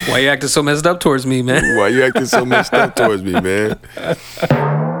Why you acting so messed up towards me, man? Why you acting so messed up towards me, man?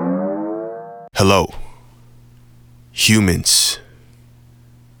 Hello, humans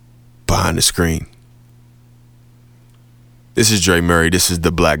behind the screen. This is Dre Murray. This is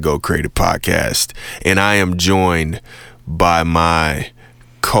the Black Gold Creative Podcast, and I am joined by my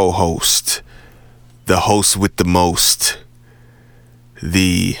co-host, the host with the most,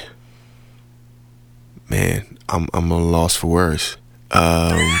 the man. I'm a loss for words.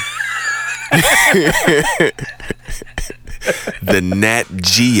 The Nat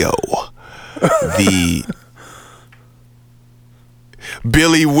Geo, the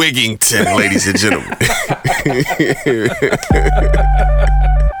Billy Wigington, ladies and gentlemen.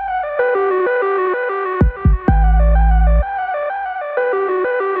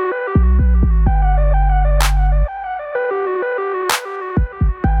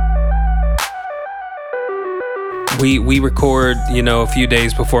 We record, a few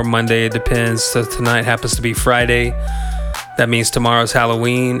days before Monday. It depends. So tonight happens to be Friday. That means tomorrow's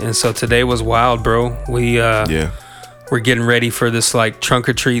Halloween, and so today was wild, bro. We're getting ready for this like trunk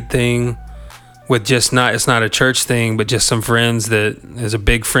or treat thing with it's not a church thing, but just some friends that is a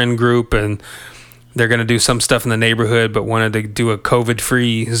big friend group, and they're gonna do some stuff in the neighborhood, but wanted to do a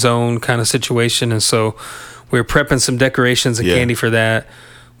COVID-free zone kind of situation, and so we were prepping some decorations and candy for that.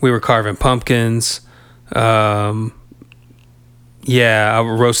 We were carving pumpkins. I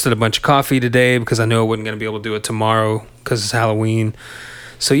roasted a bunch of coffee today because I knew I wasn't going to be able to do it tomorrow because it's Halloween.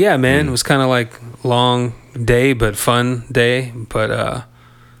 So yeah, man, it was kind of like long day, but fun day, but,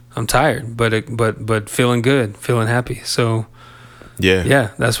 I'm tired, but feeling good, feeling happy. So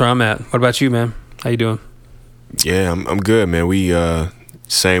yeah, that's where I'm at. What about you, man? How you doing? Yeah, I'm good, man. We,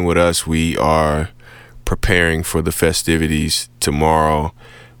 same with us. We are preparing for the festivities tomorrow,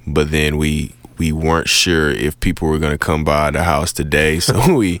 but then we weren't sure if people were going to come by the house today,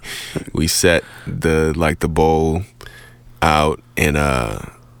 so we set the bowl out, and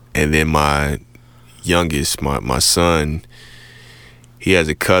then my youngest, my son, he has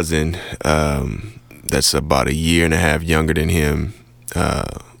a cousin that's about a year and a half younger than him,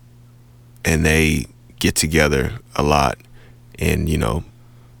 and they get together a lot and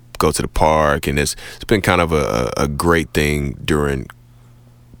go to the park, and it's been kind of a great thing during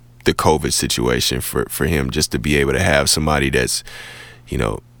the COVID situation for him, just to be able to have somebody that's,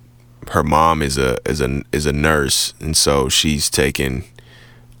 her mom is a nurse, and so she's taking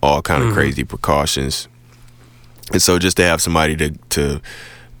all kind of crazy precautions, and so just to have somebody to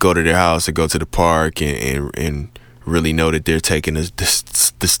go to their house or go to the park and really know that they're taking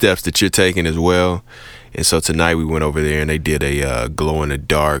the steps that you're taking as well. And so tonight we went over there and they did a glow in the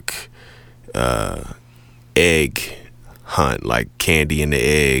dark egg hunt, like candy in the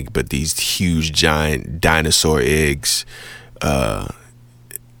egg, but these huge giant dinosaur eggs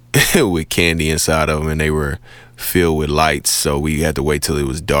with candy inside of them, and they were filled with lights, so we had to wait till it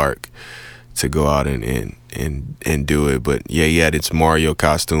was dark to go out and do it. But yeah, he had its Mario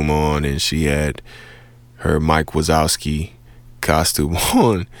costume on, and she had her Mike Wazowski costume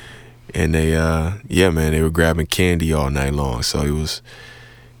on, and they they were grabbing candy all night long. So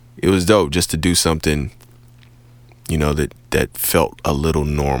it was dope just to do something that felt a little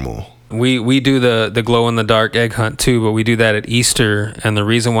normal. We do the glow in the dark egg hunt too, but we do that at Easter, and the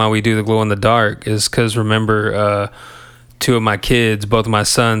reason why we do the glow in the dark is because remember, two of my kids, both of my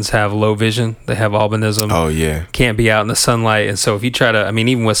sons, have low vision. They have albinism. Oh yeah, can't be out in the sunlight, and so if you try to,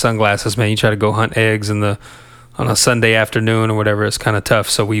 even with sunglasses, man, you try to go hunt eggs on a Sunday afternoon or whatever, it's kind of tough.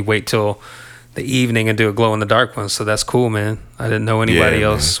 So we wait till the evening and do a glow in the dark one. So that's cool, man. I didn't know anybody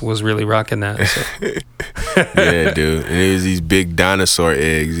else was really rocking that. So. Yeah, dude. And it was these big dinosaur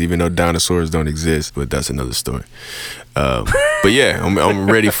eggs, even though dinosaurs don't exist, but that's another story. But yeah,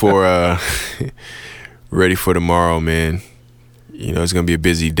 I'm ready for ready for tomorrow, man. It's gonna be a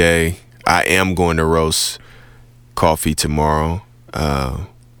busy day. I am going to roast coffee tomorrow.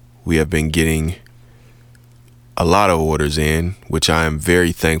 We have been getting a lot of orders in, which I am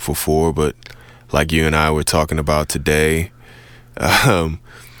very thankful for, but like you and I were talking about today,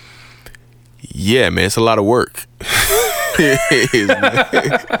 yeah, man, it's a lot of work.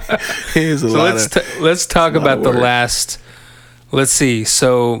 Let's talk about the last. Let's see.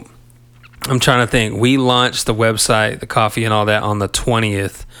 So I'm trying to think. We launched the website, the coffee and all that on the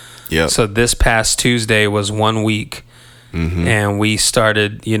 20th. Yeah. So this past Tuesday was 1 week. Mm-hmm. And we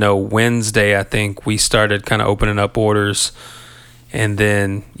started, Wednesday, I think we started kind of opening up orders, and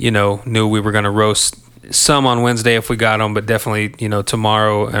then, knew we were going to roast some on Wednesday if we got them, but definitely,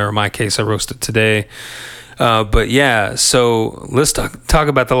 tomorrow, or in my case, I roasted today. But yeah, so let's talk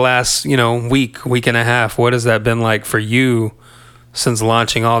about the last, week and a half. What has that been like for you since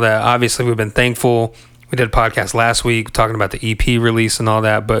launching all that. Obviously, we've been thankful. We did a podcast last week talking about the EP release and all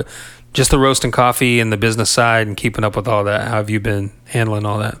that, but just the roasting coffee and the business side and keeping up with all that. How have you been handling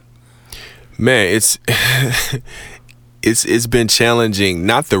all that? Man, it's been challenging.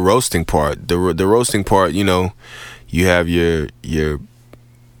 Not the roasting part. The roasting part, you know, you have your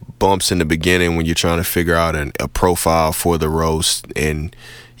bumps in the beginning when you're trying to figure out a profile for the roast, and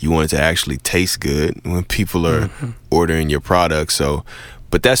you want it to actually taste good when people are ordering your product. So,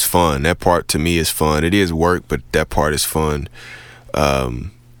 but that's fun. That part to me is fun. It is work, but that part is fun.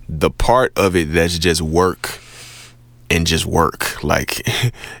 The part of it that's just work and just work, like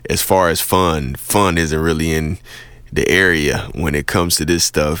as far as fun isn't really in the area when it comes to this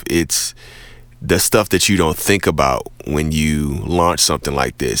stuff. It's the stuff that you don't think about when you launch something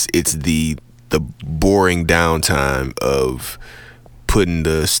like this. It's the boring downtime of putting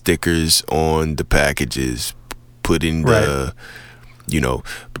the stickers on the packages, putting the, you know,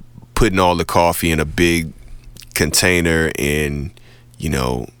 putting all the coffee in a big container, and, you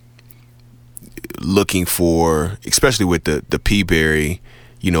know, looking for, especially with the Peaberry,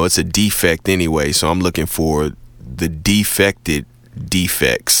 you know, it's a defect anyway, so I'm looking for the defected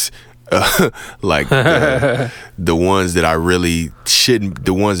defects, like the ones that really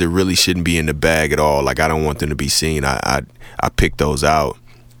shouldn't be in the bag at all. Like, I don't want them to be seen. I pick those out,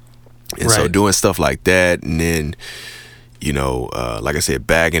 and so doing stuff like that, and then, you know, like I said,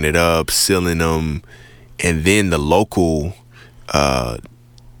 bagging it up, sealing them, and then the local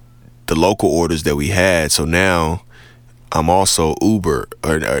orders that we had. So now I'm also Uber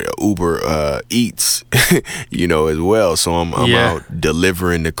Eats, you know, as well. So I'm out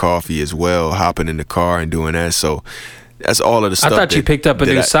delivering the coffee as well, hopping in the car and doing that. So that's all of the stuff. I thought you picked up a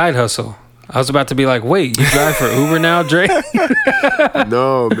new side hustle. I was about to be like, wait, you drive for Uber now, Dre?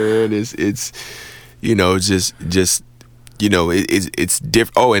 No, man, it's you know, just you know, it's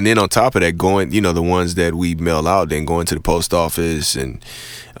different. Oh, and then on top of that, going, you know, the ones that we mail out, then going to the post office and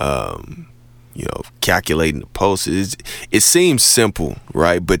you know, calculating the post. It seems simple,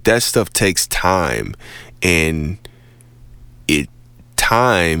 right? But that stuff takes time, and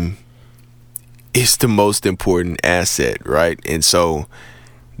time is the most important asset, right? And so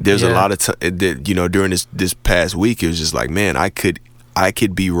there's a lot of time that, you know, during this past week, it was just like, man, I could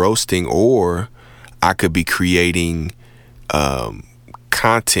be roasting, or I could be creating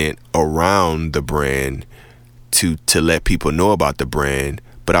content around the brand to let people know about the brand.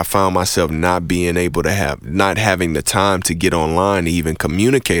 But I found myself not having the time to get online to even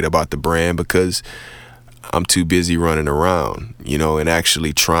communicate about the brand, because I'm too busy running around, you know, and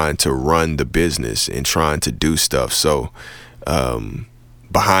actually trying to run the business and trying to do stuff. So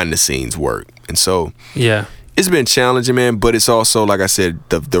behind the scenes work. And so it's been challenging, man, but it's also, like I said,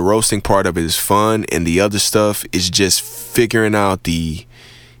 the roasting part of it is fun, and the other stuff is just figuring out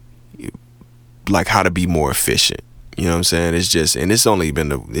how to be more efficient. You know what I'm saying? It's just, and it's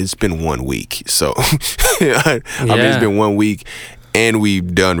been 1 week. So I mean, it's been 1 week, and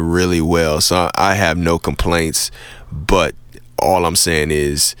we've done really well. So I have no complaints, but all I'm saying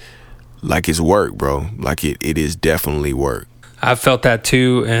is, like, it's work, bro. Like, it is definitely work. I felt that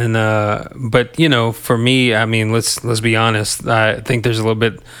too, and but, you know, for me, I mean, let's be honest. I think there's a little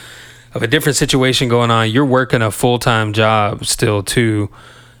bit of a different situation going on. You're working a full-time job still too,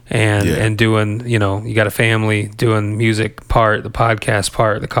 and doing, you know, you got a family, doing music part, the podcast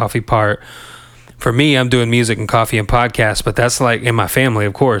part, the coffee part. For me, I'm doing music and coffee and podcasts, but that's like, in my family,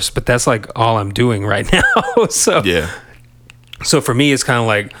 of course, but that's like all I'm doing right now. So for me, it's kind of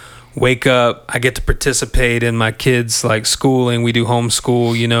like, wake up, I get to participate in my kids' like schooling. We do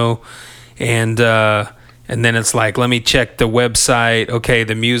homeschool, you know, and then it's like, let me check the website. Okay,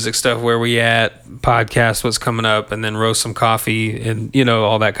 the music stuff, where we at, podcast, what's coming up, and then roast some coffee, and, you know,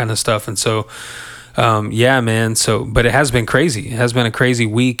 all that kind of stuff. And so, man. So, but it has been crazy. It has been a crazy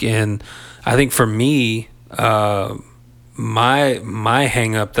week, and I think for me, my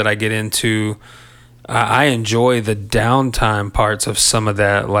hang up that I get into, I enjoy the downtime parts of some of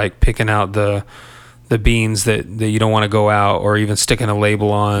that, like picking out the beans that you don't want to go out, or even sticking a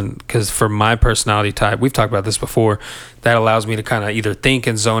label on. Because for my personality type, we've talked about this before, that allows me to kind of either think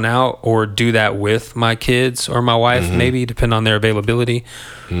and zone out, or do that with my kids or my wife, maybe, depending on their availability.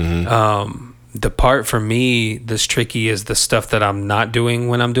 The part for me that's tricky is the stuff that I'm not doing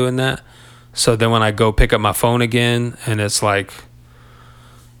when I'm doing that. So then when I go pick up my phone again, and it's like,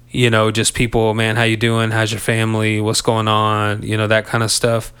 you know, just people, man, how you doing? How's your family? What's going on? You know, that kind of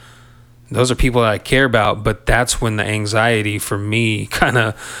stuff. Those are people that I care about, but that's when the anxiety for me kind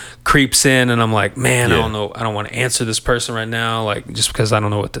of creeps in, and I'm like, man, I don't know. I don't want to answer this person right now, like, just because I don't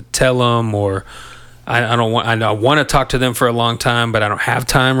know what to tell them, or I don't want, I want to talk to them for a long time, but I don't have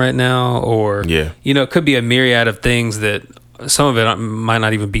time right now. Or, you know, it could be a myriad of things that some of it might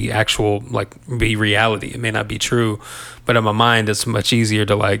not even be actual, like be reality. It may not be true, but in my mind, it's much easier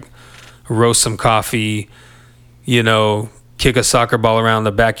to like roast some coffee, you know, kick a soccer ball around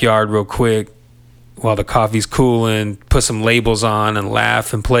the backyard real quick while the coffee's cooling, put some labels on and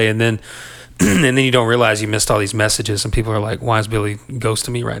laugh and play. And then you don't realize you missed all these messages and people are like, why is Billy ghosting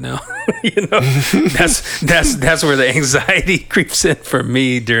me right now? You know, that's where the anxiety creeps in for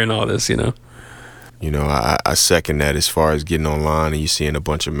me during all this, you know? You know, I second that as far as getting online and you seeing a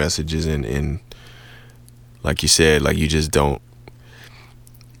bunch of messages and like you said, like you just don't.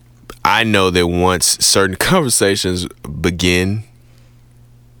 I know that once certain conversations begin,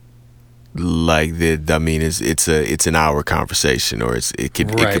 like that, I mean, it's an hour conversation, or it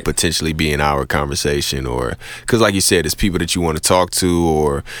could potentially be an hour conversation, or because like you said, it's people that you want to talk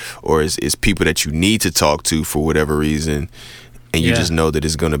to, or it's people that you need to talk to for whatever reason, and you just know that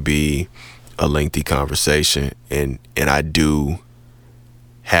it's going to be a lengthy conversation, and I do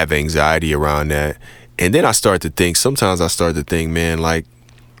have anxiety around that, and then sometimes I start to think, man, like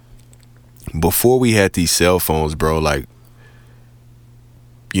before we had these cell phones, bro, like,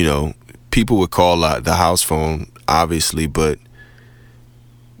 you know, people would call the house phone, obviously, but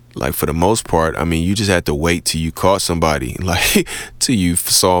like for the most part, I mean, you just had to wait till you caught somebody, like till you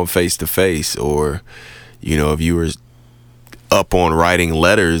saw them face to face, or, you know, if you were up on writing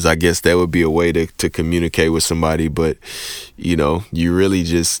letters, I guess that would be a way to communicate with somebody. But, you know,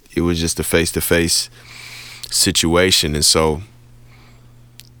 it was just a face to face situation. And so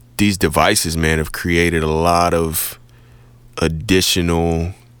these devices, man, have created a lot of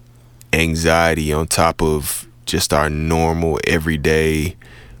additional anxiety on top of just our normal everyday,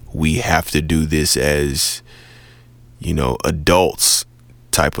 we have to do this as, you know, adults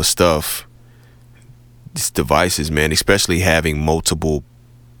type of stuff. These devices, man, especially having multiple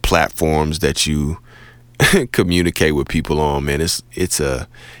platforms that you communicate with people on, man,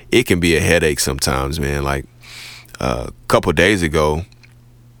 it can be a headache sometimes, man. Like a couple of days ago,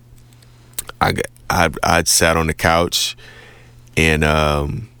 I'd sat on the couch and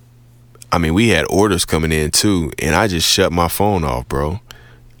I mean, we had orders coming in too, and I just shut my phone off, bro.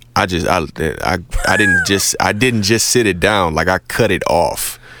 I didn't just sit it down, like I cut it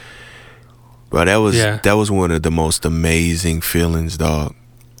off. Bro, that was one of the most amazing feelings, dog.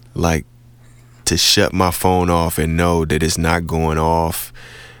 Like to shut my phone off and know that it's not going off.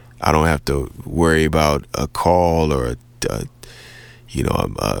 I don't have to worry about a call or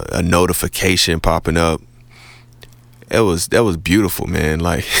a notification popping up. That was beautiful, man.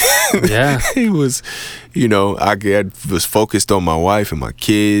 Like, it was, you know, I was focused on my wife and my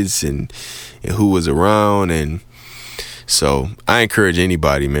kids and who was around. And so I encourage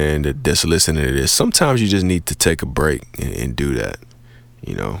anybody, man, that's listening to this. Sometimes you just need to take a break and do that,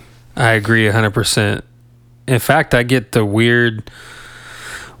 you know. I agree 100%. In fact, I get the weird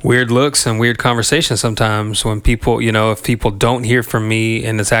looks and weird conversations sometimes when people, you know, if people don't hear from me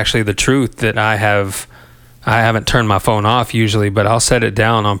and it's actually the truth that I haven't turned my phone off usually, but I'll set it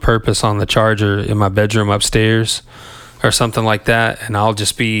down on purpose on the charger in my bedroom upstairs or something like that. And I'll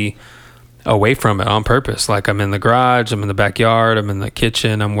just be away from it on purpose. Like I'm in the garage, I'm in the backyard, I'm in the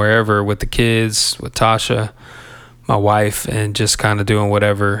kitchen, I'm wherever with the kids, with Tasha, my wife, and just kind of doing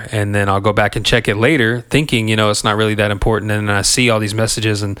whatever. And then I'll go back and check it later thinking, you know, it's not really that important. And then I see all these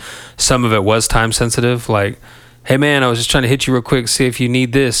messages and some of it was time sensitive. Like, hey man, I was just trying to hit you real quick, see if you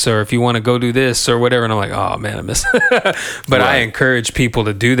need this or if you want to go do this or whatever. And I'm like, oh man, I missed. But right. I encourage people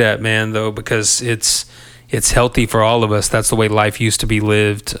to do that, man, though, because it's healthy for all of us. That's the way life used to be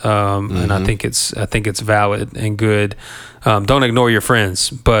lived. And I think it's valid and good. Don't ignore your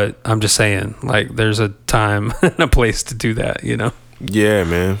friends, but I'm just saying, like, there's a time and a place to do that, you know? Yeah,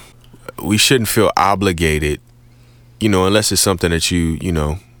 man. We shouldn't feel obligated, you know, unless it's something that you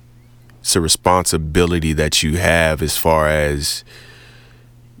know, it's a responsibility that you have as far as,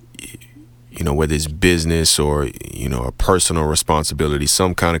 you know, whether it's business or, you know, a personal responsibility,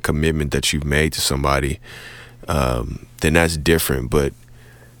 some kind of commitment that you've made to somebody, then that's different. But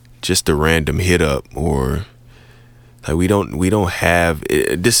just a random hit up or like we don't have,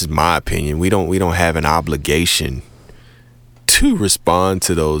 this is my opinion, we don't have an obligation to respond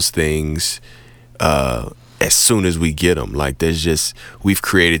to those things as soon as we get them. Like we've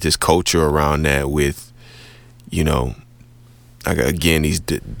created this culture around that with, you know, again,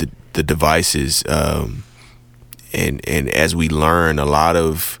 the devices, and as we learn a lot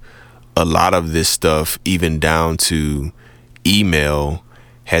of this stuff, even down to email,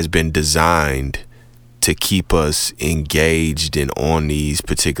 has been designed to keep us engaged and on these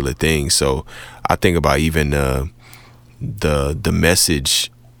particular things. So I think about even the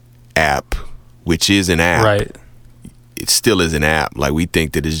message app, which is an app. Right. It still is an app. Like, we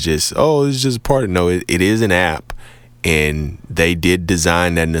think that it's just part of, no, it is an app, and they did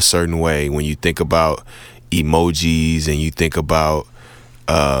design that in a certain way. When you think about emojis and you think about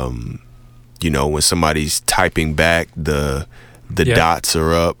when somebody's typing back, the dots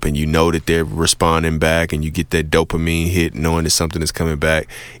are up and you know that they're responding back, and you get that dopamine hit knowing that something is coming back.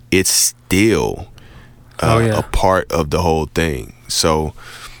 It's still a part of the whole thing. So,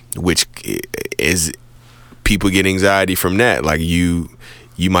 which is, people get anxiety from that. Like, you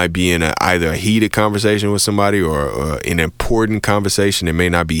might be in either a heated conversation with somebody or an important conversation that may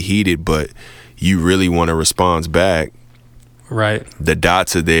not be heated, but you really want a response back. Right. The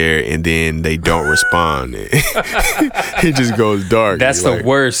dots are there, and then they don't respond. It just goes dark. That's the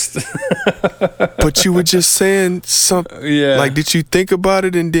worst. But you were just saying something. Yeah. Like, did you think about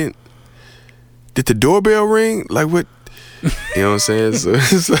it, and then did the doorbell ring? Like, what? You know what I'm saying?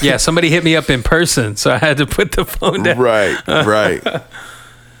 So, yeah, somebody hit me up in person, so I had to put the phone down. Right.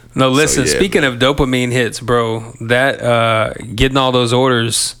 No, listen, speaking of dopamine hits, bro, that getting all those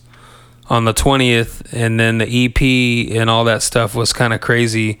orders on the 20th, and then the EP and all that stuff was kind of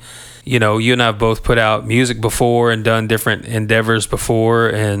crazy. You know, you and I have both put out music before and done different endeavors before,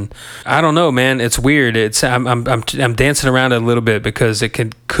 and I don't know, man. It's weird. I'm dancing around it a little bit because it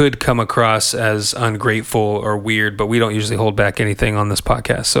could come across as ungrateful or weird, but we don't usually hold back anything on this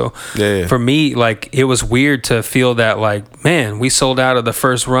podcast. So for me, like, it was weird to feel that, like, man, we sold out of the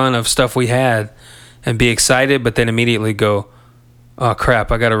first run of stuff we had, and be excited, but then immediately go, oh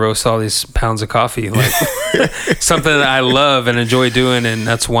crap, I gotta roast all these pounds of coffee. Like, something that I love and enjoy doing, and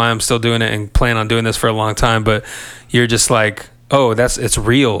that's why I'm still doing it and plan on doing this for a long time. But you're just like, oh, it's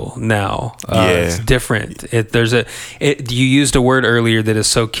real now. It's different. You used a word earlier that is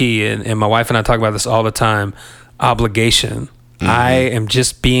so key, and my wife and I talk about this all the time: obligation. Mm-hmm. I am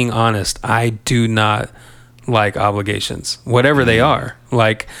just being honest. I do not like obligations, whatever they are.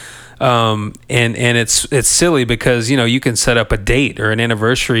 Like, and it's silly because, you know, you can set up a date or an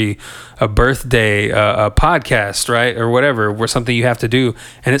anniversary, a birthday, a podcast, right, or whatever, where something you have to do,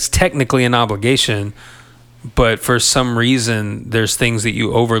 and it's technically an obligation, but for some reason there's things that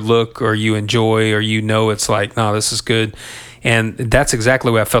you overlook or you enjoy, or it's like, no, this is good. And that's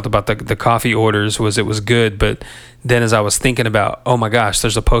exactly what I felt about the coffee orders. It was good, but then as I was thinking about, oh my gosh,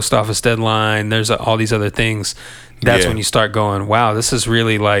 there's a post office deadline, there's all these other things, that's when you start going, wow, this is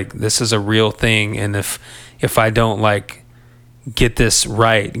really, like, this is a real thing. And if I don't, like, get this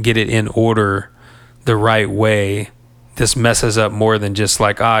right, get it in order the right way, this messes up more than just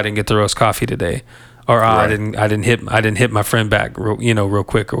like, I didn't get the roast coffee today, or right. I didn't hit my friend back, real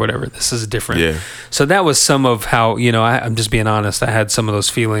quick, or whatever. This is different. Yeah. So that was some of how, I'm just being honest, I had some of those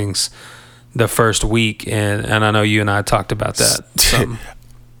feelings the first week, and I know you and I talked about that.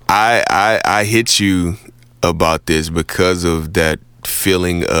 I hit you about this because of that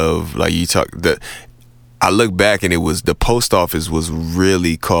feeling of, like, you talked that. I look back, and it was the post office was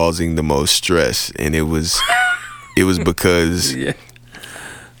really causing the most stress, and it was because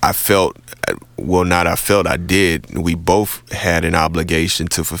I felt, I did. We both had an obligation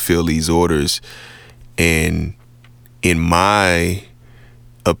to fulfill these orders, and in my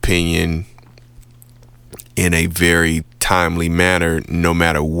opinion, in a very timely manner, no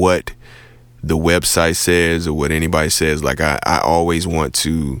matter what the website says or what anybody says. Like, I always want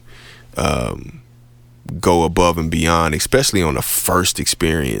to go above and beyond, especially on the first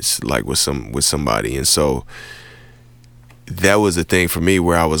experience, like with somebody. And so that was the thing for me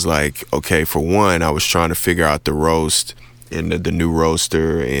where I was like, okay, for one, I was trying to figure out the roast and the new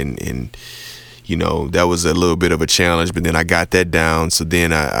roaster, and that was a little bit of a challenge, but then I got that down. So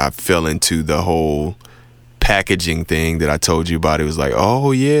then I fell into the whole packaging thing that I told you about. It was like,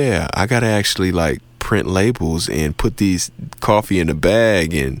 oh yeah, I gotta actually, like, print labels and put these coffee in a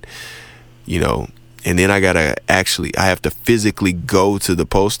bag, and and then I have to physically go to the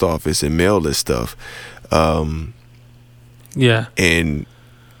post office and mail this stuff. And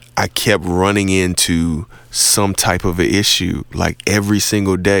I kept running into some type of an issue, like, every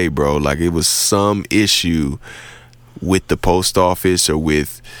single day, bro. Like, it was some issue with the post office, or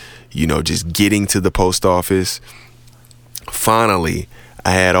with just getting to the post office. Finally,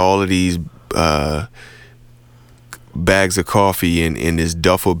 I had all of these bags of coffee in this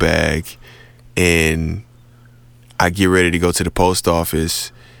duffel bag, and I get ready to go to the post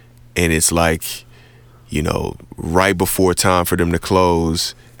office, and it's like, right before time for them to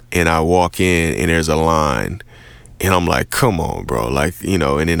close, and I walk in, and there's a line, And I'm like, come on, bro. Like, you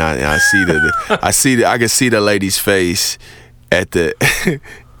know, and then I see I can see the lady's face at the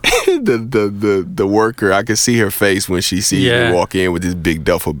the worker. I can see her face when she sees me walk in with this big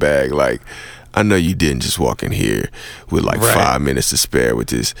duffel bag. Like, I know you didn't just walk in here with like 5 minutes to spare with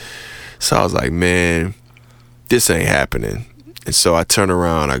this. So I was like, man, this ain't happening. And so I turn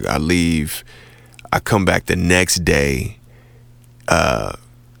around, I leave. I come back the next day.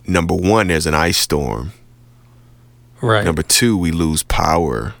 Number one, there's an ice storm. Right. Number two, we lose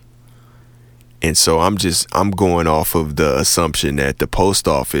power. And so I'm going off of the assumption that the post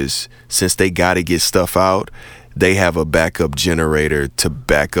office, since they got to get stuff out, they have a backup generator to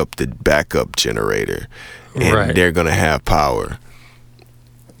back up the backup generator. And they're going to have power.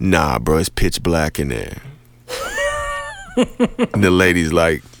 Nah, bro, it's pitch black in there. And the lady's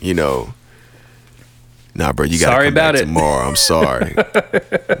like, you know, nah, bro, you got to come back tomorrow. I'm sorry.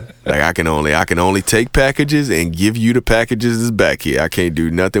 Like, I can only take packages and give you the packages that's back here. I can't do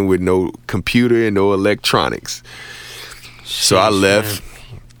nothing with no computer and no electronics. So I left,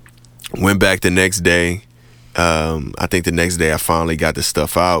 went back the next day. I think the next day I finally got the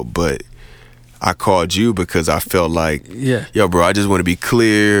stuff out, but I called you because I felt like, yo, bro, I just want to be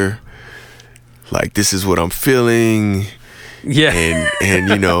clear. Like, this is what I'm feeling. Yeah. And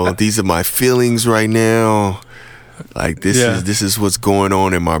you know, these are my feelings right now. Like, this is what's going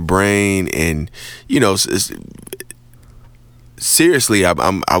on in my brain. And, you know, seriously,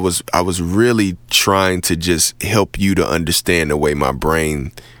 I was really trying to just help you to understand the way my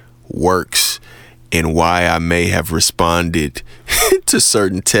brain works and why I may have responded to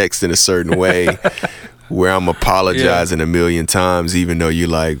certain texts in a certain way where I'm apologizing a million times, even though you're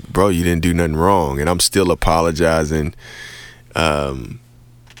like, bro, you didn't do nothing wrong. And I'm still apologizing.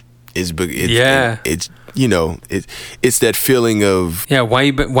 It's you know, it's that feeling of why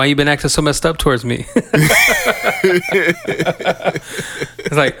you been acting so messed up towards me?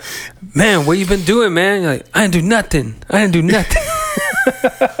 It's like, man, what you been doing, man? You're like, I didn't do nothing.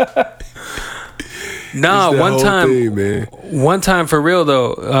 No, one time for real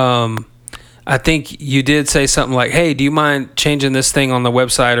though. I think you did say something like, hey, do you mind changing this thing on the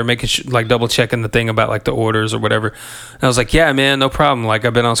website or making like double checking the thing about like the orders or whatever? And I was like, yeah, man, no problem. Like,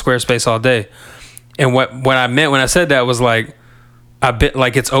 I've been on Squarespace all day. And what I meant when I said that was like, I been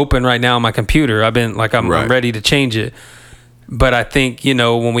like, it's open right now on my computer. I've been like, I'm ready to change it. But I think, you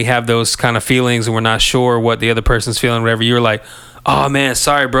know, when we have those kind of feelings and we're not sure what the other person's feeling, whatever, you're like, oh man,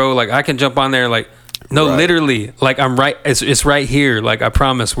 sorry, bro. Like, I can jump on there. Like, no, literally, like, I'm right. It's right here. Like, I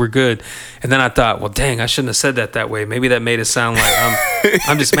promise we're good. And then I thought, well, dang, I shouldn't have said that way. Maybe that made it sound like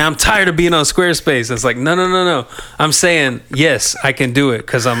I'm tired of being on Squarespace. It's like, no. I'm saying, yes, I can do it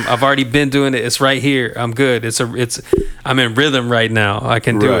because I've already been doing it. It's right here. I'm good. I'm in rhythm right now. I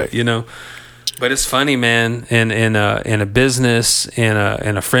can do it, you know. But it's funny, man. In a business, in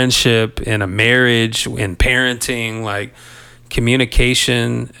a friendship, in a marriage, in parenting, like,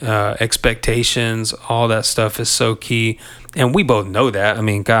 communication, expectations, all that stuff is so key. And we both know that. I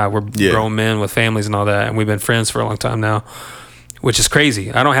mean, God, we're grown men with families and all that. And we've been friends for a long time now, which is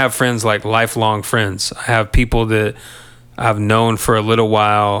crazy. I don't have friends like lifelong friends. I have people that I've known for a little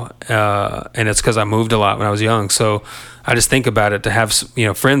while. And it's because I moved a lot when I was young. So I just think about it, to have, you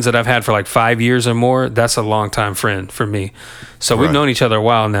know, friends that I've had for like 5 years or more. That's a long time friend for me. So we've known each other a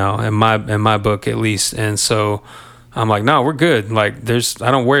while now, in my book at least. And so I'm like, no, we're good. Like, I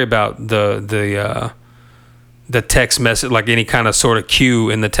don't worry about the text message, like any kind of sort of cue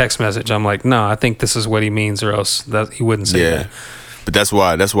in the text message. I'm like, no, I think this is what he means, or else that he wouldn't say that. But that's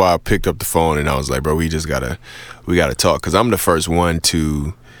why I picked up the phone and I was like, bro, we gotta talk, because I'm the first one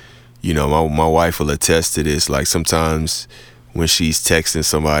to, you know, my wife will attest to this. Like, sometimes when she's texting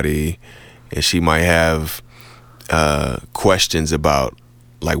somebody and she might have questions about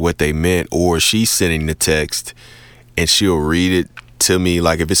like what they meant, or she's sending the text and she'll read it to me,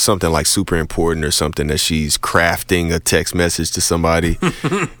 like if it's something like super important or something that she's crafting a text message to somebody,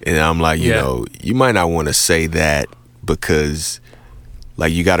 and I'm like, you know, you might not want to say that, because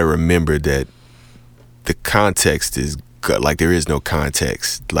like, you got to remember that the context is like, there is no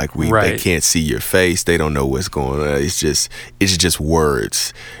context. Like, they can't see your face, they don't know what's going on. It's just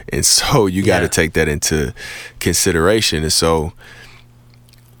words, and so you got to take that into consideration. And so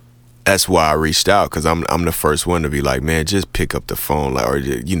that's why I reached out, because I'm the first one to be like, man, just pick up the phone. Like, or,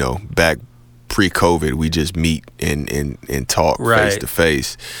 you know, back pre-COVID, we just meet and talk face to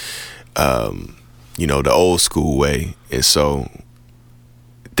face, you know, the old school way. And so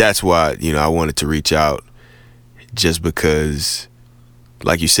that's why, you know, I wanted to reach out, just because,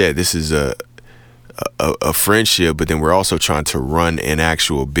 like you said, this is a friendship, but then we're also trying to run an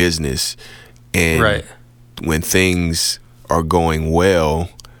actual business. And when things are going well,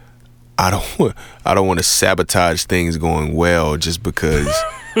 I don't want to sabotage things going well just because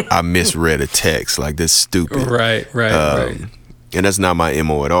I misread a text. Like, that's stupid. Right. And that's not my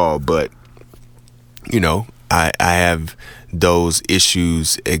MO at all. But, you know, I have those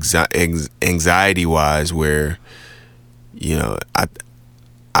issues anxiety wise where, you know,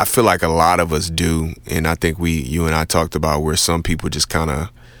 I feel like a lot of us do, and I think you and I talked about where some people just kind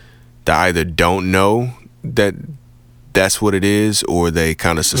of, they either don't know that that's what it is, or they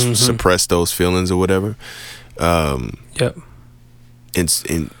kind of suppress those feelings or whatever. Yep.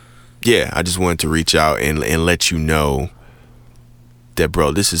 And yeah, I just wanted to reach out and let you know that,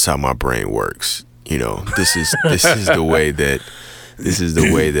 bro, this is how my brain works. You know, this is the way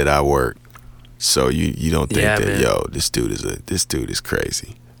that I work. So you don't think that, man, yo, this dude is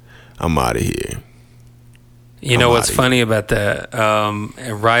crazy. I'm out of here. You know what's funny about that?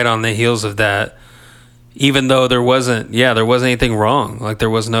 Right on the heels of that, even though there wasn't anything wrong. Like there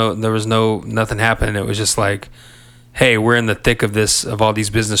was nothing happening. It was just like, hey, we're in the thick of all these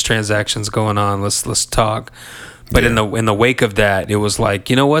business transactions going on. Let's talk. But in the wake of that, it was like,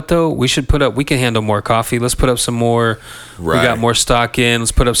 you know what though? We can handle more coffee. Let's put up some more. Right. We got more stock in.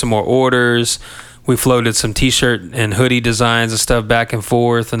 Let's put up some more orders. We floated some t-shirt and hoodie designs and stuff back and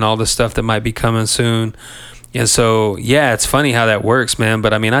forth, and all this stuff that might be coming soon. And so, yeah, it's funny how that works, man.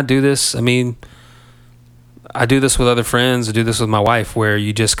 But I mean, I do this with other friends. I do this with my wife, where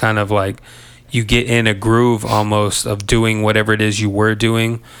you just kind of like, you get in a groove almost of doing whatever it is you were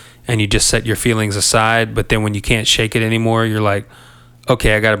doing, and you just set your feelings aside. But then when you can't shake it anymore, you're like,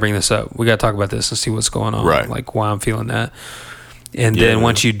 okay, I got to bring this up. We got to talk about this and see what's going on, right? Like why I'm feeling that. And then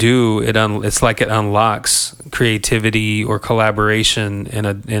once you do, it's like it unlocks creativity or collaboration in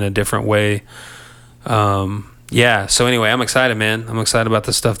a different way. So anyway, I'm excited, man. I'm excited about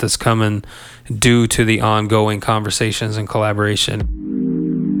the stuff that's coming due to the ongoing conversations and collaboration.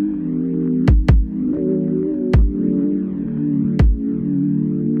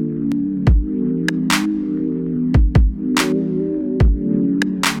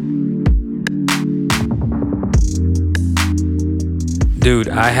 Dude,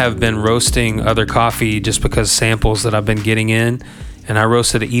 I have been roasting other coffee just because samples that I've been getting in, and I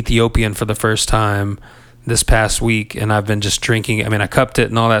roasted an Ethiopian for the first time this past week, and I've been just drinking it. I mean, I cupped it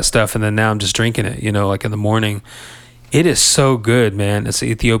and all that stuff, and then now I'm just drinking it, you know, like in the morning. It is so good, man. It's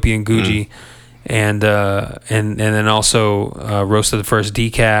Ethiopian Guji. And then also roasted the first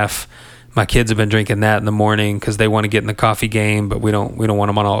decaf. My kids have been drinking that in the morning because they want to get in the coffee game, but we don't want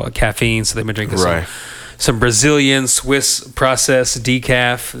them on all caffeine, so they've been drinking some Brazilian Swiss processed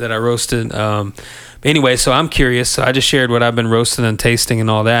decaf that I roasted. Anyway, so I'm curious. So I just shared what I've been roasting and tasting and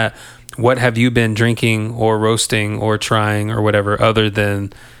all that. What have you been drinking or roasting or trying or whatever other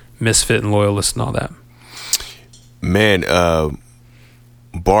than Misfit and Loyalist and all that? Man,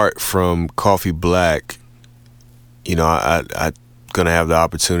 Bart from Coffee Black, you know, I gonna have the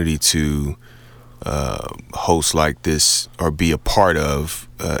opportunity to host like this, or be a part of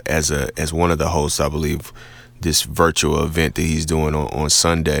as one of the hosts, I believe, this virtual event that he's doing on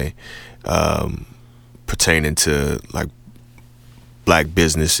Sunday, pertaining to like black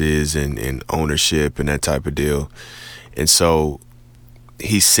businesses and ownership and that type of deal. And so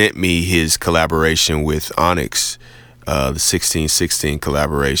he sent me his collaboration with Onyx, the 1616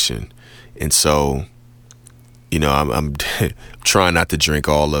 collaboration. And so, you know, I'm trying not to drink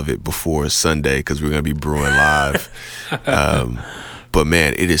all of it before Sunday because we're going to be brewing live. But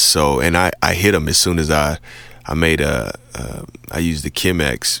man, it is so, and I hit him as soon as I made I used the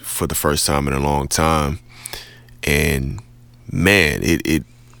Chemex for the first time in a long time. And man,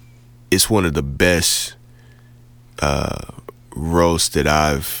 it's one of the best roasts that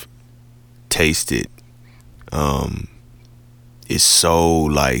I've tasted. It's so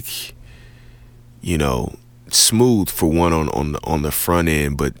like, you know, smooth for one on the front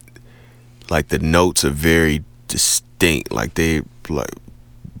end, but like the notes are very distinct. Like they like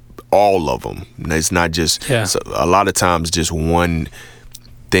all of them. It's not just so a lot of times just one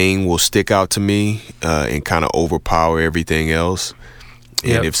thing will stick out to me and kind of overpower everything else.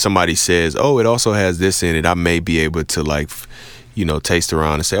 And if somebody says, "Oh, it also has this in it," I may be able to like, you know, taste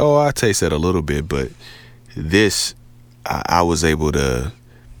around and say, "Oh, I taste that a little bit," but this I was able to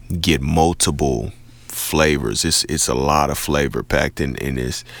get multiple flavors. It's a lot of flavor packed in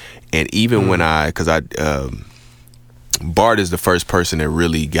this. And even when Bart is the first person that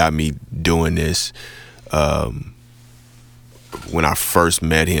really got me doing this. When I first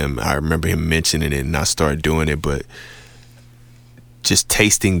met him, I remember him mentioning it and I started doing it, but just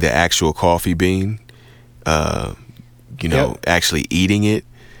tasting the actual coffee bean, you know, actually eating it.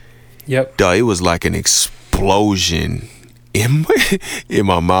 Yep. Duh, it was like an explosion explosion in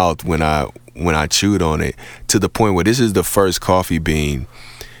my mouth when I chewed on it, to the point where this is the first coffee bean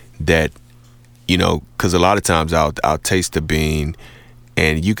that, you know, because a lot of times I'll taste the bean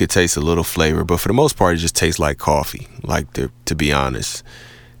and you could taste a little flavor, but for the most part it just tastes like coffee. Like, to be honest,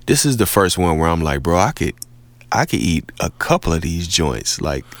 this is the first one where I'm like, bro, I could eat a couple of these joints.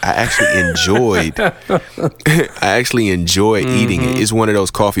 Like, I actually enjoy eating it. It's one of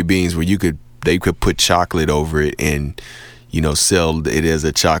those coffee beans where they could put chocolate over it and, you know, sell it as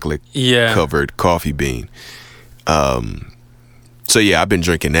a chocolate covered coffee bean. So yeah, I've been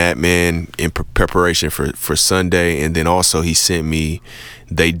drinking that, man, in preparation for Sunday. And then also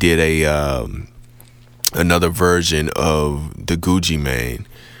they did another version of the Gucci Mane,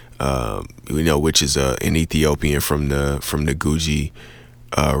 you know, which is an Ethiopian from the Gucci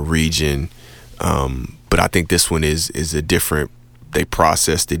region. But I think this one is a different. They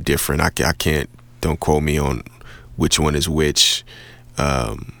processed it different. I can't. Don't quote me on which one is which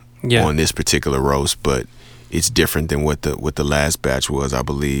on this particular roast, but it's different than what the last batch was, I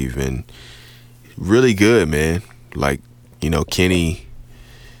believe, and really good, man. Like, you know, Kenny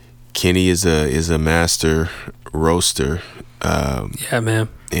is a master roaster. Yeah, man.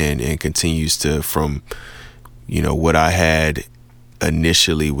 And continues to, from, you know, what I had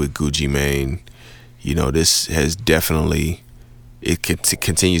initially with Gucci Mane, you know, this has definitely, it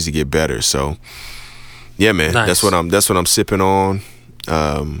continues to get better. So yeah, man, nice. That's what I'm sipping on.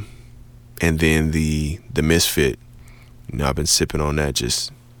 And then the Misfit, you know, I've been sipping on that,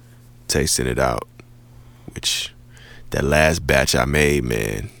 just tasting it out, which that last batch I made,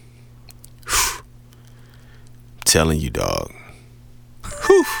 man, whew, I'm telling you, dog.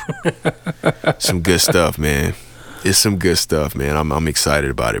 Some good stuff, man. It's some good stuff, man. I'm excited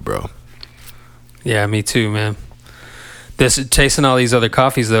about it, bro. Yeah, me too, man. This tasting all these other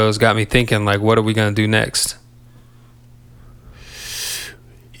coffees though has got me thinking, like, what are we gonna do next?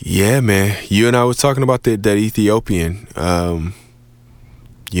 Yeah, man. You and I was talking about that Ethiopian.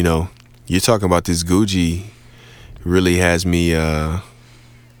 You know, you're talking about this Gucci really has me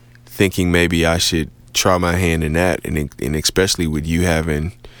thinking maybe I should try my hand in that, and especially with you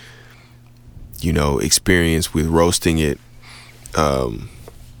having, you know, experience with roasting it,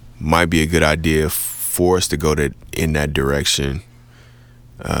 might be a good idea for us to go in that direction.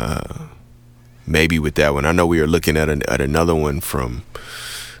 Maybe with that one, I know we were looking at another one from,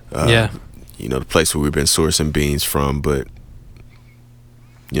 you know, the place where we've been sourcing beans from, but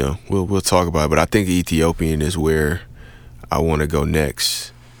you know, we'll talk about it. But I think Ethiopian is where I want to go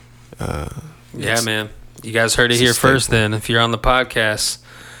next. Yeah, man. You guys heard it here first then. If you're on the podcast,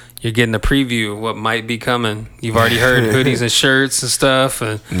 you're getting a preview of what might be coming. You've already heard hoodies and shirts and stuff.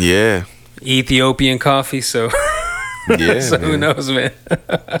 And yeah. Ethiopian coffee, so yeah, so who knows, man.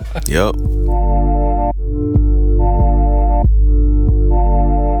 Yep.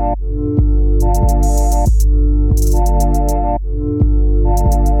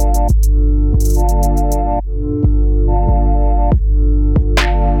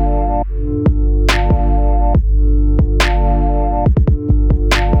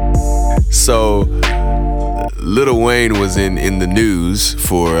 So Lil Wayne was in the news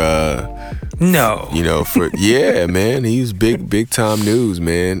for no, you know, for yeah, man, he's big time news,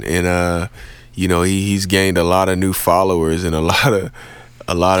 man, and you know, he's gained a lot of new followers and a lot of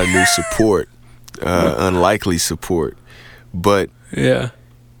new support, unlikely support, but yeah,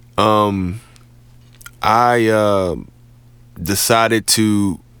 I decided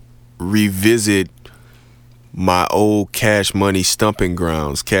to revisit my old Cash Money stomping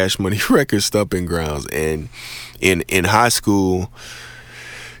grounds, Cash Money Records stomping grounds. And in high school,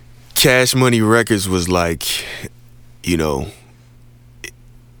 Cash Money Records was like, you know,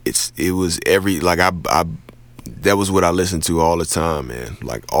 it was every, like, I that was what I listened to all the time, man,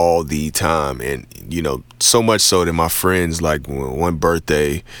 like all the time. And, you know, so much so that my friends, like, one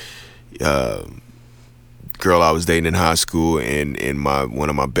birthday, girl I was dating in high school and one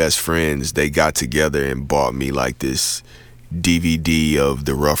of my best friends, they got together and bought me like this DVD of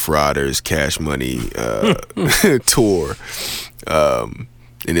the Rough Riders Cash Money tour, and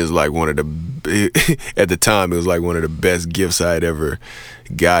it was like one of the at the time it was like one of the best gifts I had ever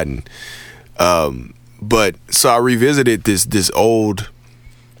gotten. But so I revisited this old,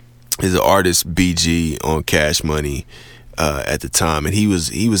 his artist BG on Cash Money at the time, and he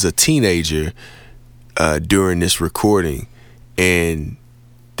was a teenager during this recording, and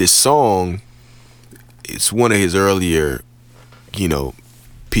this song, it's one of his earlier, you know,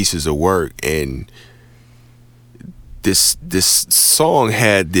 pieces of work, and this song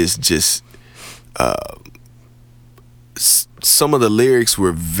had this just some of the lyrics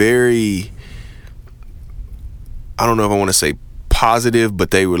were very I don't know if I want to say positive,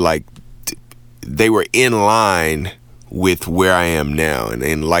 but they were in line with where I am now.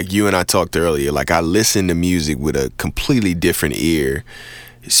 And like you and I talked earlier, like I listen to music with a completely different ear,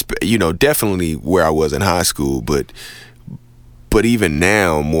 you know, definitely where I was in high school, but even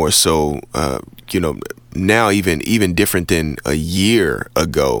now more so, you know, now even different than a year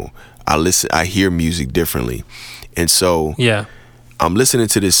ago, I hear music differently. And so yeah, I'm listening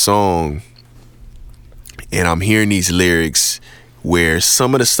to this song and I'm hearing these lyrics where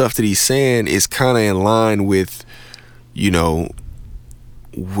some of the stuff that he's saying is kind of in line with, you know,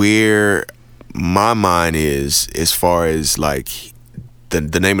 where my mind is as far as like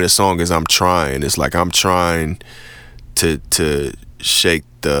the name of the song is I'm Trying. It's like I'm trying to shake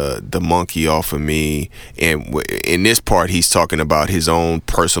the monkey off of me. And in this part, he's talking about his own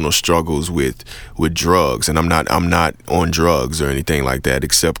personal struggles with drugs. And I'm not on drugs or anything like that,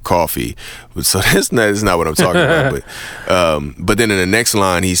 except coffee. So that's not what I'm talking about. But then in the next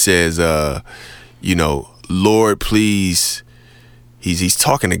line, he says, you know, Lord, please. He's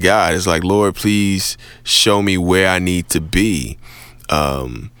talking to God. It's like, Lord, please show me where I need to be.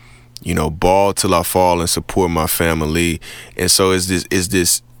 You know, ball till I fall and support my family. And so is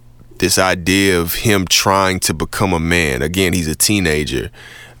this idea of him trying to become a man. Again, he's a teenager.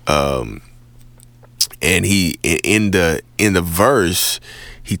 And he in the verse,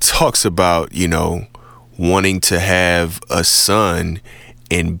 he talks about, you know, wanting to have a son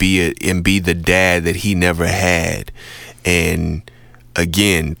and be the dad that he never had. And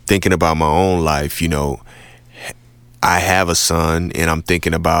again, thinking about my own life, you know, I have a son and I'm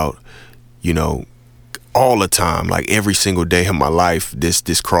thinking about, you know, all the time, like every single day of my life,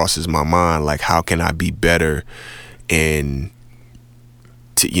 this crosses my mind. Like, how can I be better and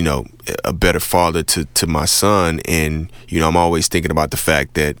to, you know, a better father to my son? And, you know, I'm always thinking about the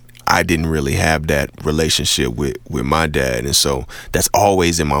fact that I didn't really have that relationship with my dad. And so that's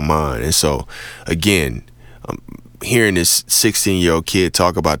always in my mind. And so, again, hearing this 16-year-old kid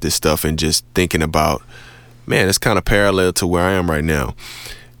talk about this stuff and just thinking about, man, it's kind of parallel to where I am right now.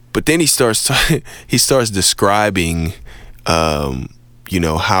 But then he starts describing, you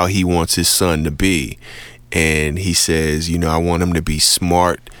know, how he wants his son to be. And he says, you know, I want him to be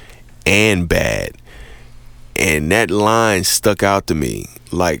smart and bad. And that line stuck out to me.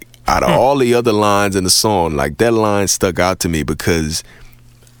 Like, out of all the other lines in the song, like, that line stuck out to me because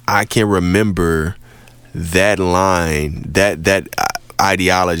I can remember that line, that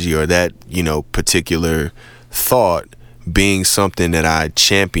ideology or that, you know, particular thought being something that I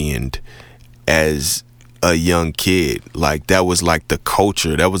championed as a young kid. Like, that was like the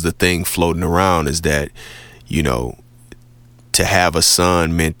culture. That was the thing floating around, is that, you know, to have a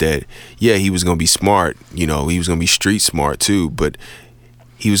son meant that, yeah, he was going to be smart. You know, he was going to be street smart too, but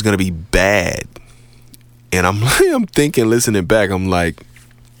he was going to be bad. And I'm thinking, listening back, I'm like,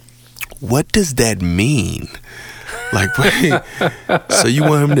 what does that mean? Like, wait, so you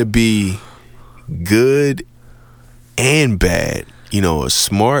want him to be good and bad, you know,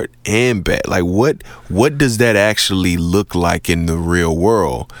 smart and bad? Like, what does that actually look like in the real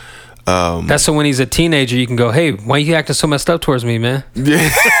world? That's so when he's a teenager, you can go, hey, why you acting so messed up towards me, man? Yeah.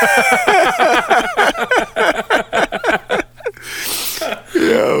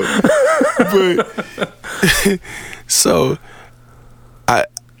 Yo, but so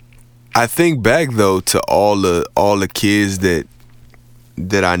I think back though to all the kids that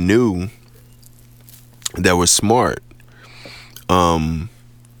I knew that were smart, but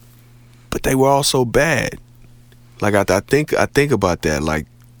they were also bad. Like, I think about that. Like,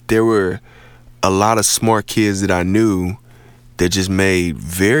 there were a lot of smart kids that I knew that just made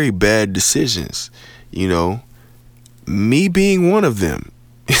very bad decisions, you know, me being one of them.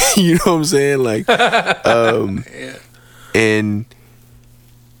 You know what I'm saying? Like, yeah. And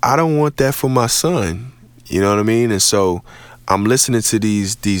I don't want that for my son. You know what I mean? And so I'm listening to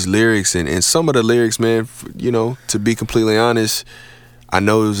these lyrics, and some of the lyrics, man, you know, to be completely honest, I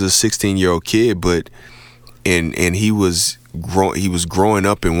know it was a 16-year-old kid, but and he was growing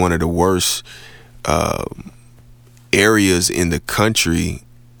up in one of the worst areas in the country,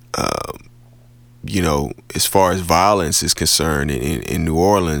 you know, as far as violence is concerned in New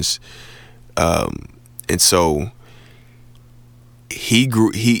Orleans. And so he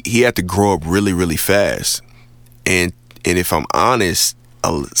had to grow up really, really fast. And if I'm honest,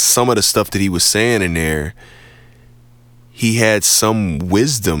 some of the stuff that he was saying in there, he had some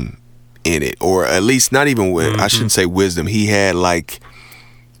wisdom in it, or at least not even, I shouldn't say wisdom. He had like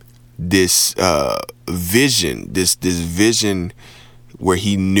this vision, this vision where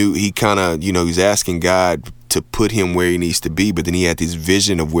he kind of, you know, he's asking God to put him where he needs to be, but then he had this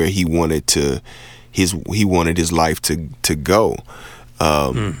vision of where he wanted to he wanted his life to go.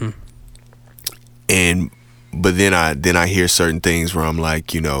 But then I hear certain things where I'm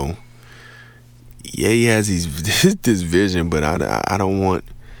like, you know, yeah, he has this vision, but I don't want,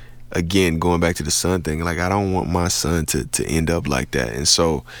 again, going back to the son thing, like I don't want my son to end up like that. And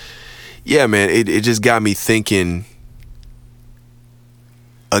so, yeah, man, it just got me thinking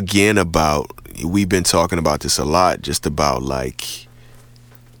again about, we've been talking about this a lot, just about like,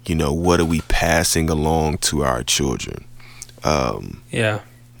 you know, what are we passing along to our children?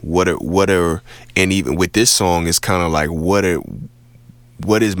 What are and even with this song, it's kind of like, what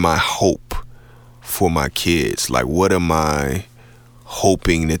is my hope for my kids? Like, what am I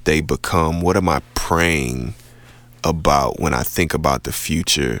hoping that they become? What am I praying about when I think about the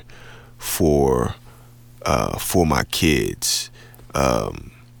future for my kids?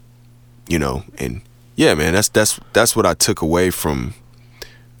 You know, and yeah, man, that's what I took away from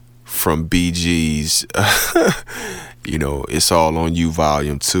BG's you know, It's All on You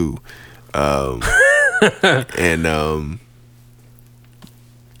Volume 2. And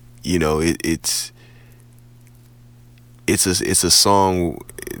you know, it's a song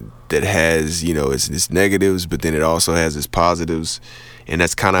that has, you know, its negatives, but then it also has its positives, and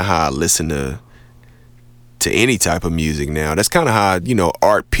that's kind of how I listen to any type of music now. That's kind of how, you know,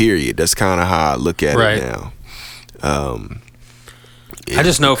 art period. That's kind of how I look at it now. I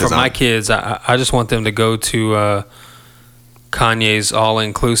just know for my kids, I just want them to go to Kanye's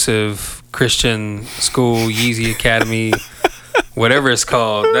all-inclusive Christian school, Yeezy Academy, whatever it's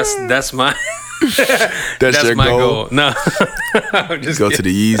called. That's my that's your my goal. No, I'm just go kidding. to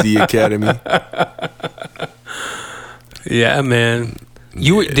the Yeezy Academy. Yeah, man.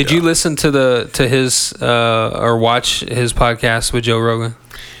 Did you listen to his or watch his podcast with Joe Rogan?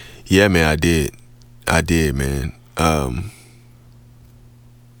 Yeah, man, I did, man.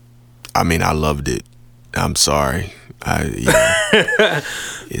 I mean, I loved it. I'm sorry.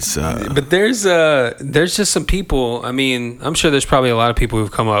 It's but there's just some people. I mean, I'm sure there's probably a lot of people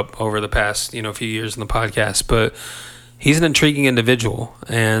who've come up over the past, you know, few years in the podcast, but he's an intriguing individual,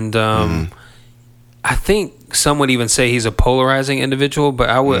 and I think some would even say he's a polarizing individual. But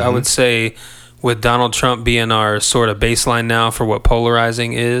I would say, with Donald Trump being our sort of baseline now for what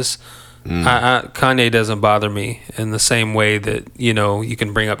polarizing is, Kanye doesn't bother me in the same way that, you know, you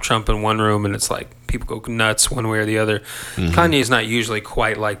can bring up Trump in one room and it's like people go nuts one way or the other. Kanye's not usually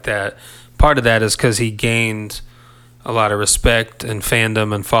quite like that. Part of that is because he gained a lot of respect and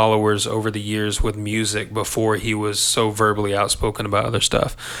fandom and followers over the years with music before he was so verbally outspoken about other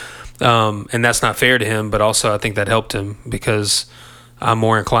stuff. And that's not fair to him, but also I think that helped him because I'm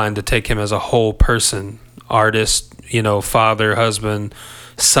more inclined to take him as a whole person, artist, you know, father, husband,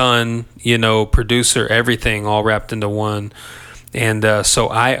 son, you know, producer, everything all wrapped into one. And so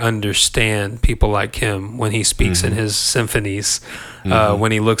I understand people like him when he speaks in his symphonies,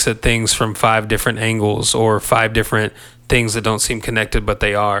 when he looks at things from 5 different angles or 5 different things that don't seem connected, but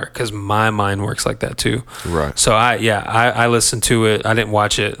they are, because my mind works like that too. Right. So I listened to it. I didn't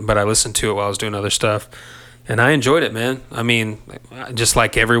watch it, but I listened to it while I was doing other stuff. And I enjoyed it, man. I mean, just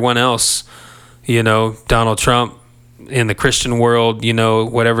like everyone else, you know, Donald Trump, in the Christian world, you know,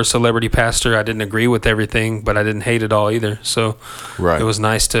 whatever celebrity pastor, I didn't agree with everything, but I didn't hate it all either. So it was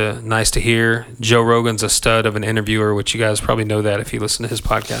nice to hear. Joe Rogan's a stud of an interviewer, which you guys probably know that if you listen to his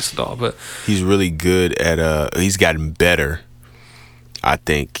podcast at all. But he's really good at he's gotten better, I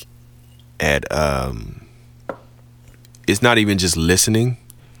think, at it's not even just listening.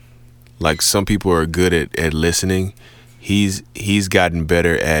 Like, some people are good at listening. He's gotten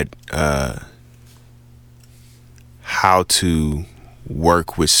better at how to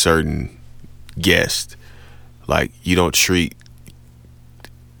work with certain guests. Like, you don't treat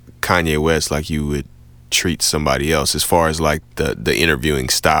Kanye West like you would treat somebody else as far as like the interviewing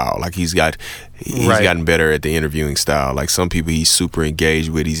style. Like, he's gotten better at the interviewing style. Like, some people he's super engaged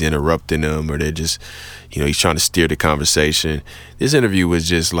with, he's interrupting them, or they're just, you know, he's trying to steer the conversation. This interview was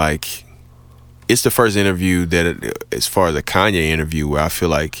just like, it's the first interview that, as far as a Kanye interview, where I feel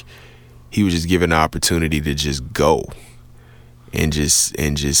like he was just given the opportunity to just go and just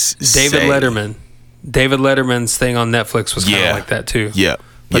David Letterman's thing on Netflix was kind of like that too. Yeah.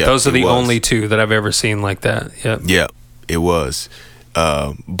 But those are the only 2 that I've ever seen like that. Yep. Yeah, it was.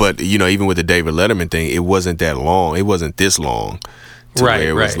 But, you know, even with the David Letterman thing, it wasn't that long. It wasn't this long. Right.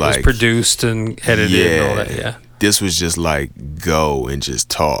 It was produced and edited and all that. Yeah. This was just like, go and just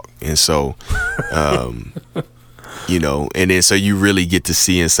talk. And so, you know, and then so you really get to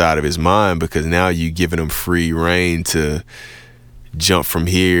see inside of his mind, because now you're giving him free reign to, jump from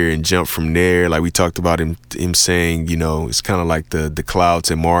here and jump from there. Like we talked about him saying, you know, it's kind of like the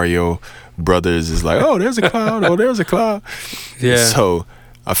clouds in Mario Brothers is like, oh, there's a cloud, oh, there's a cloud. Yeah. So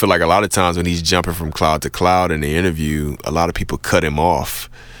I feel like a lot of times when he's jumping from cloud to cloud in the interview, a lot of people cut him off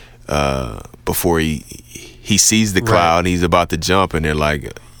before he sees the cloud and he's about to jump, and they're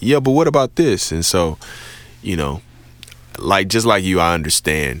like, yeah, but what about this? And so, you know, like just like you, I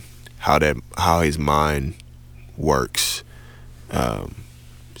understand how his mind works.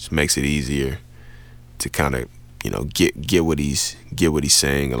 Just makes it easier to kind of, you know, get what he's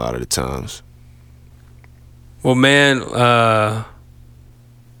saying a lot of the times. Well, man,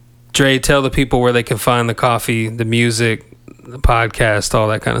 Dre, tell the people where they can find the coffee, the music, the podcast, all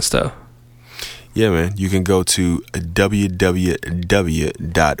that kind of stuff. Yeah, man. You can go to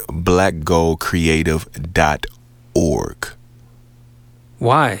www.blackgoldcreative.org.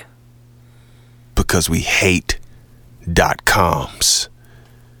 Why? Because we hate .coms.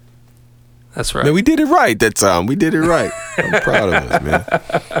 That's right. Man, we did it right that time. We did it right. I'm proud of us, man.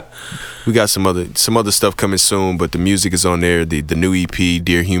 We got some other stuff coming soon, but the music is on there. The new EP,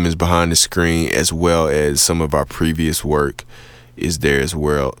 Dear Humans Behind the Screen, as well as some of our previous work is there as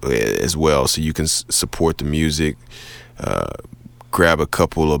well. So you can support the music. Grab a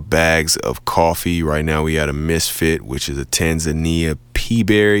couple of bags of coffee. Right now we had a Misfit, which is a Tanzania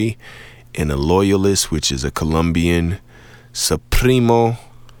Peaberry, and a Loyalist, which is a Colombian Supremo.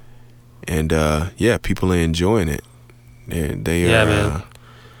 And yeah, people are enjoying it. They are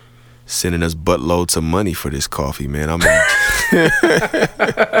sending us buttloads of money for this coffee, man. I mean,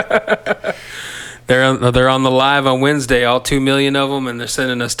 they're on the live on Wednesday, all 2 million of them, and they're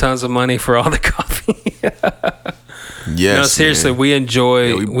sending us tons of money for all the coffee. Yes, no, seriously, man.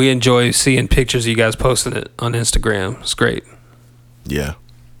 we enjoy seeing pictures of you guys posting it on Instagram. It's great. Yeah,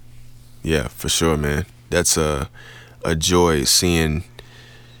 for sure, man. That's a joy seeing.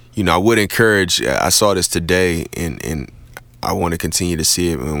 You know, I would encourage. I saw this today, and I want to continue to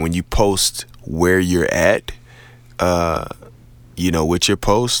see it. And when you post where you're at, you know, with your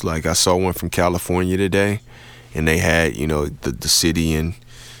post, like I saw one from California today, and they had, you know, the city and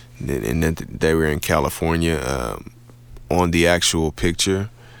then they were in California on the actual picture.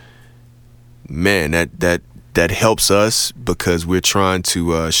 Man, that helps us because we're trying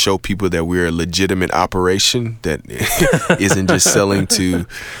to show people that we're a legitimate operation that isn't just selling to,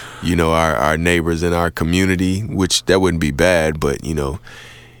 you know, our neighbors in our community, which that wouldn't be bad, but you know,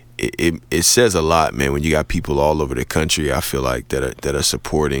 it says a lot, man, when you got people all over the country, I feel like that are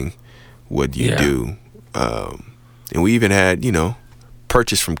supporting what you do. And we even had, you know,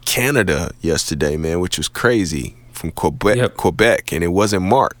 purchase from Canada yesterday, man, which was crazy. From Quebec, and it wasn't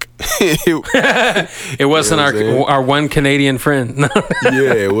Mark. It wasn't our one Canadian friend.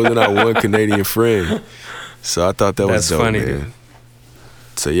 Yeah, it wasn't our one Canadian friend. So I thought that's dope, funny, man. Dude.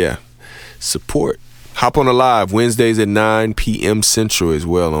 So yeah, support. Hop on the live Wednesdays at 9 p.m. Central as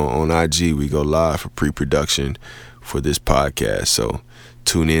well on IG. We go live for pre-production for this podcast, so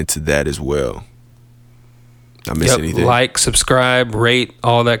tune in to that as well. I miss anything? Like, subscribe, rate,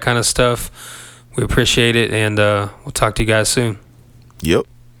 all that kind of stuff. We appreciate it, and we'll talk to you guys soon. Yep.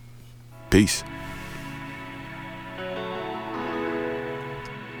 Peace.